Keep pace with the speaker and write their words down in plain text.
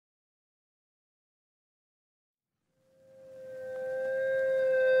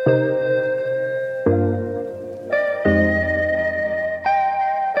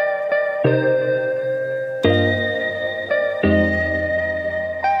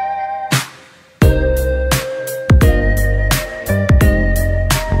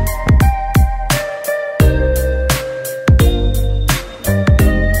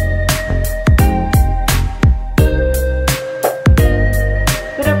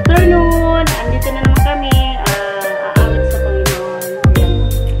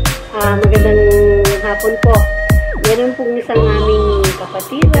hapon po. Meron pong isang aming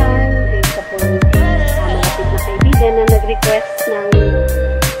kapatiran, isa pong malapit na kaibigan na nag-request ng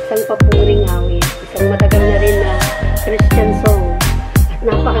isang papuring awit. Isang matagal na rin na Christian song. At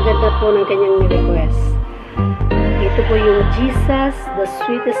napakaganda po ng kanyang request. Ito po yung Jesus, the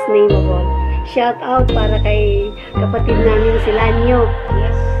sweetest name of all. Shout out para kay kapatid namin si Lanyo.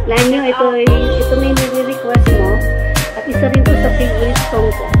 Lanyo, ito na yung nire-request mo. At isa rin po sa favorite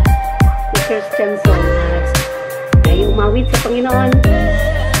song ko. The Christian song. Kayo umawit sa Panginoon.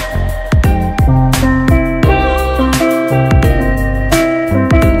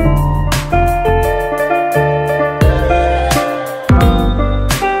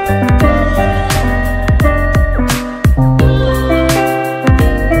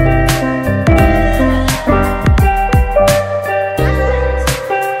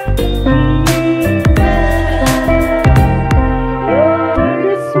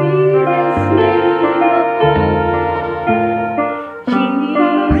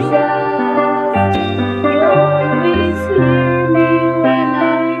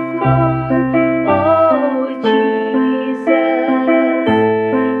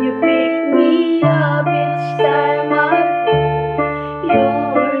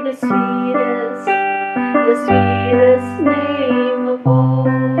 The sweetest name of all.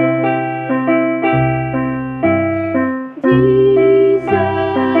 Jesus,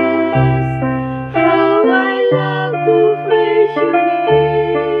 how I love to praise your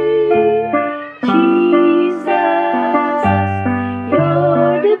name. Jesus,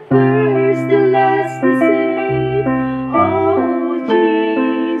 you're the first, the last, the same. Oh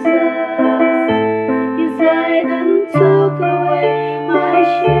Jesus, you died and took away my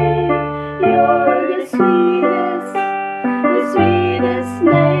shame. You're the sweetest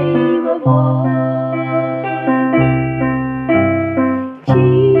name of all.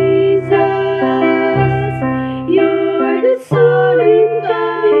 Jesus, you're the soon and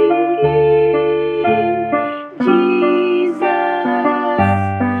coming King. Jesus,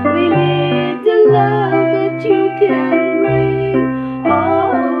 we need the love that you can bring.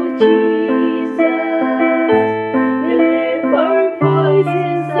 Oh Jesus, we lift our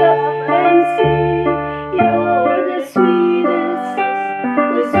voices up and sing. You're the sweetest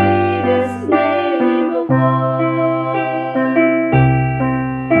name of all.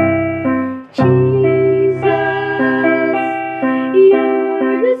 Jesus,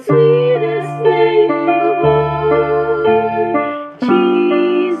 you're the sweetest name of all.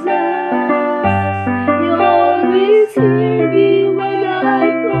 Jesus, you always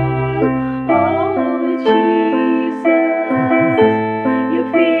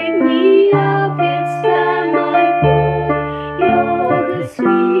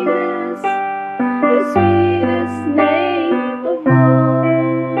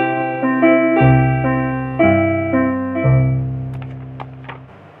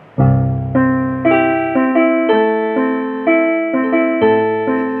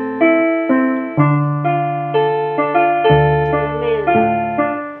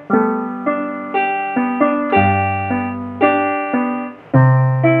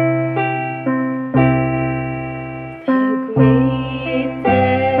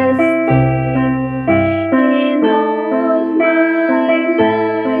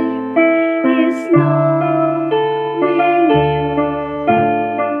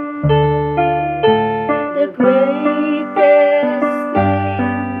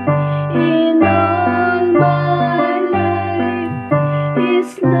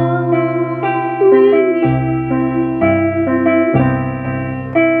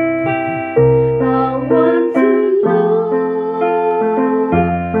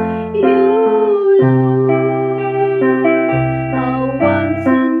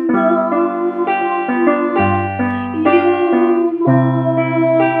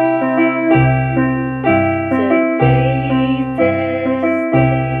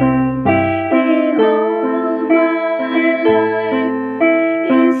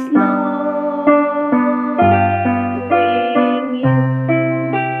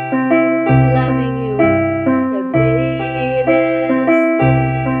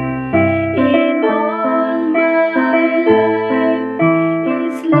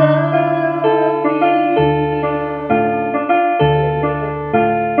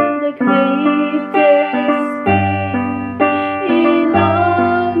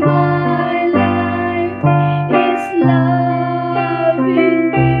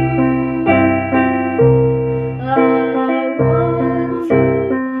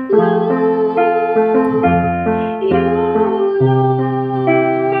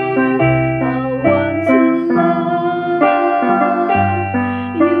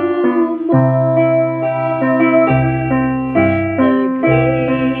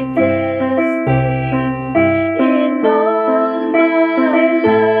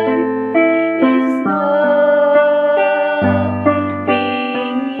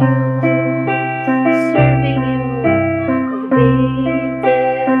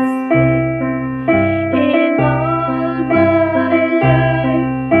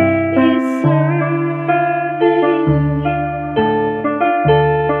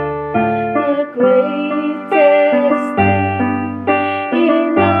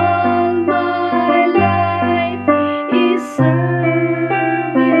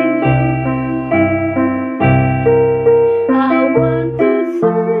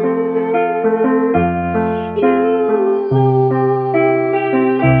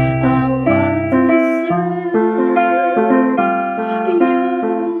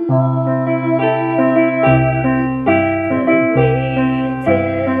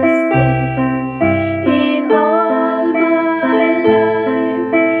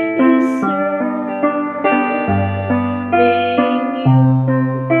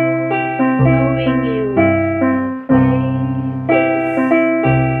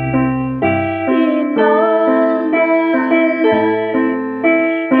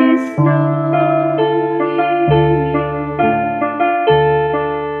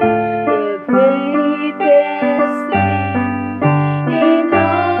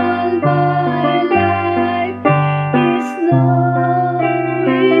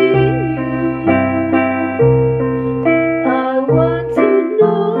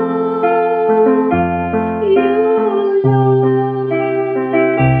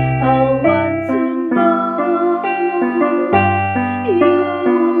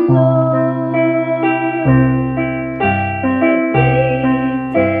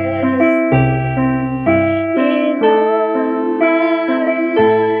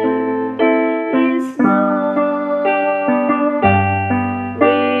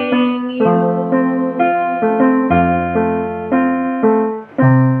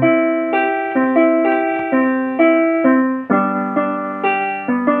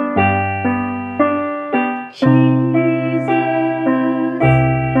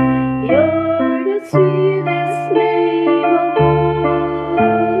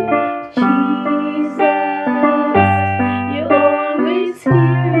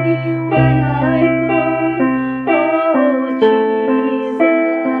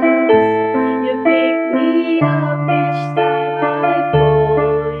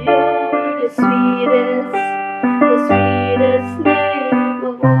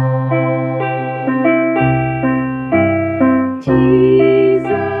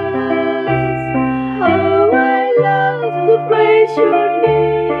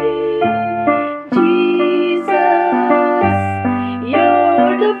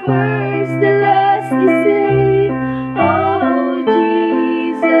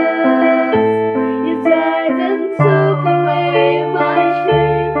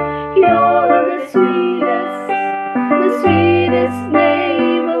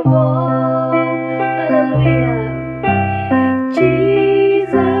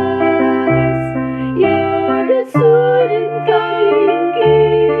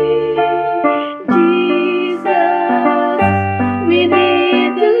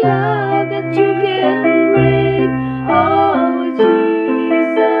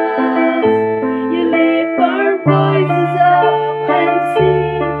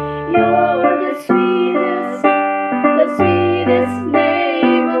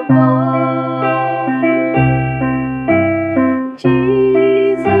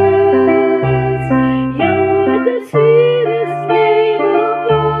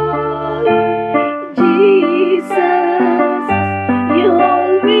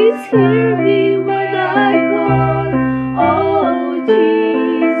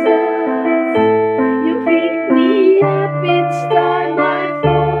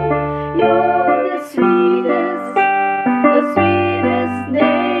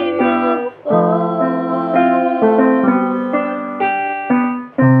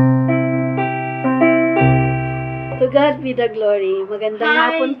be the glory. Magandang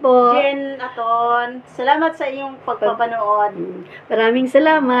Hi, hapon po. Jen Aton. Salamat sa iyong pagpapanood. Maraming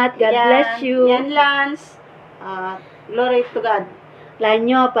salamat. God bless you. Yan, Lance. Glory to God. Plan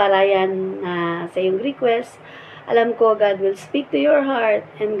nyo para yan sa iyong request. Alam ko, God will speak to your heart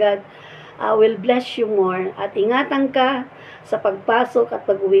and God will bless you more. At ingatan ka sa pagpasok at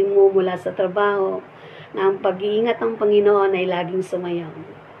pag-uwi mo mula sa trabaho na ang pag-iingat ng Panginoon ay laging sumayaw.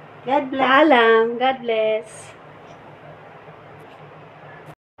 God bless. Paalam. God bless.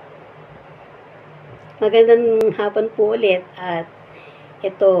 Magandang hapon po ulit at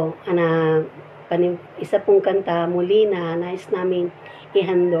ito, isa pong kanta muli na nais namin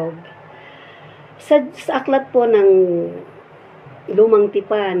ihandog. Sa aklat po ng Lumang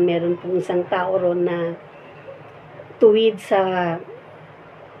Tipan, meron pong isang tao ron na tuwid sa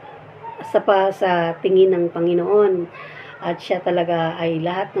tingin ng Panginoon. At siya talaga ay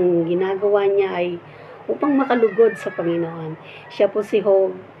lahat ng ginagawa niya ay upang makalugod sa Panginoon. Siya po si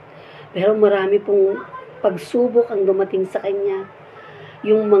Job. Pero marami pong pagsubok ang dumating sa kanya.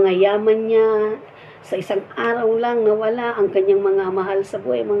 Yung mga yaman niya, sa isang araw lang nawala. Ang kanyang mga mahal sa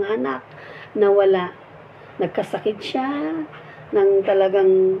buhay, mga anak, nawala. Nagkasakit siya ng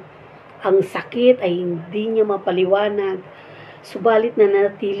talagang ang sakit ay hindi niya mapaliwanag. Subalit na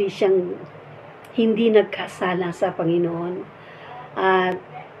natili siyang hindi nagkasala sa Panginoon. At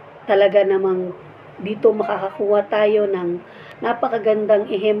talaga namang dito makakakuha tayo ng napakagandang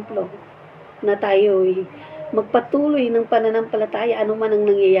ehemplo na tayo'y magpatuloy ng pananampalataya anuman ang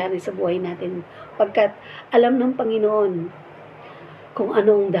nangyayari sa buhay natin. Pagkat alam ng Panginoon kung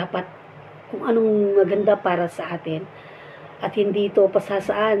anong maganda para sa atin. At hindi ito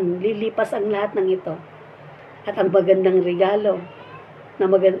pasasaan, lilipas ang lahat ng ito. At ang magandang regalo na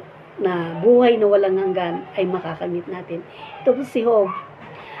buhay na walang hanggan ay makakamit natin. Ito po si Job.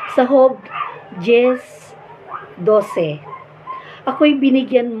 Sa Job 10:12, ako'y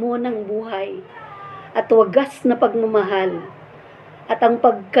binigyan mo ng buhay at wagas na pagmamahal at ang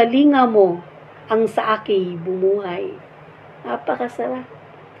pagkalinga mo ang sa akin bumuhay. Napakasarap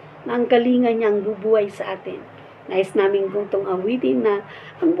na ang kalinga niya ang bubuhay sa atin. Nais namin itong awitin na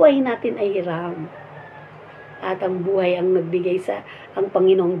ang buhay natin ay hiram. At ang buhay ang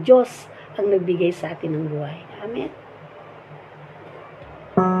Panginoong Diyos ang nagbigay sa atin ng buhay. Amen.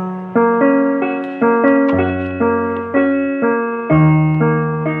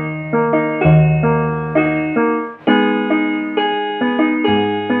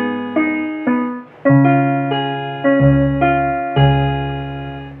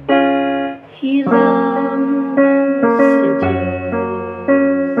 Hiram sa Diyos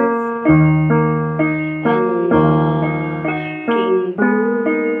ang aking buhay.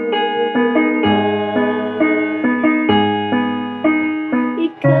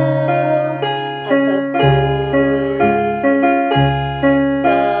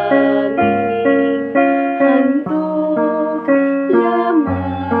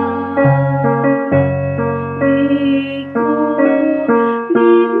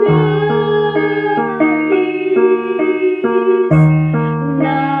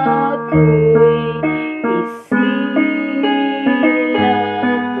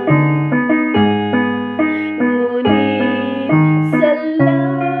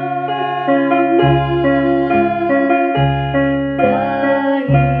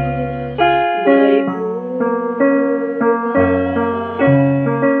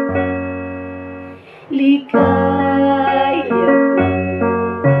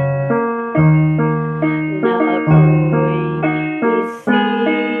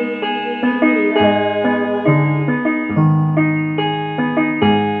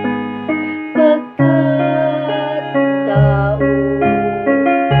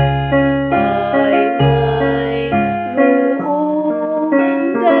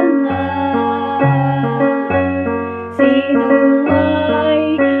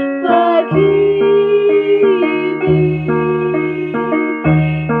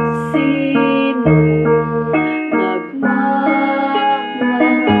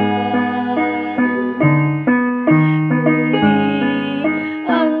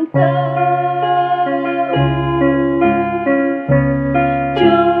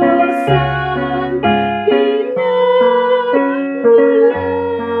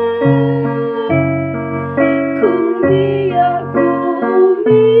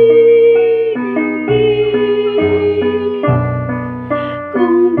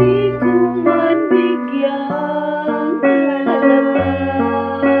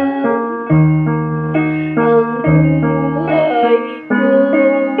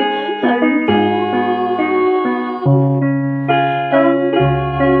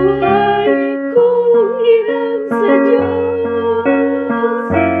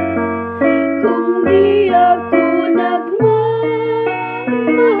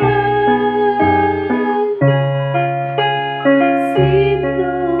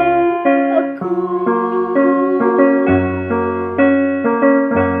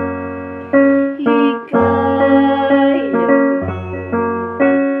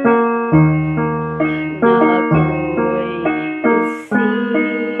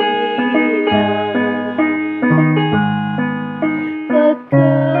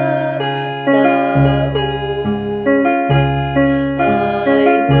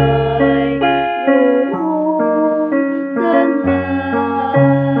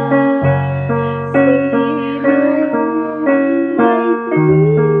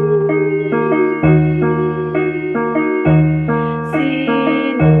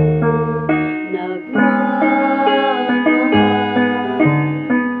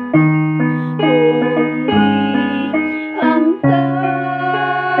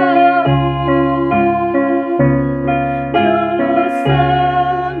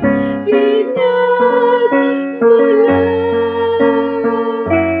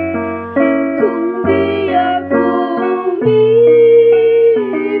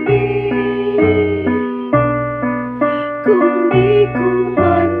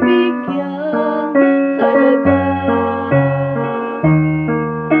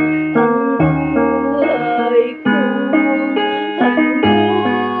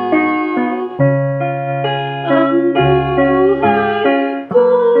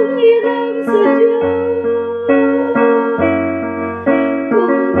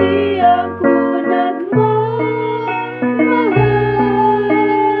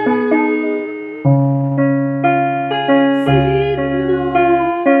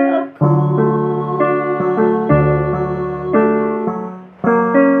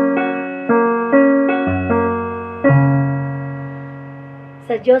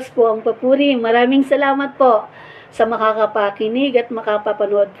 Diyos po ang papuri. Maraming salamat po sa makakapakinig at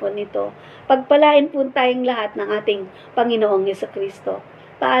makapapanood po nito. Pagpalain po tayong lahat ng ating Panginoong Jesucristo.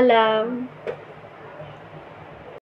 Paalam.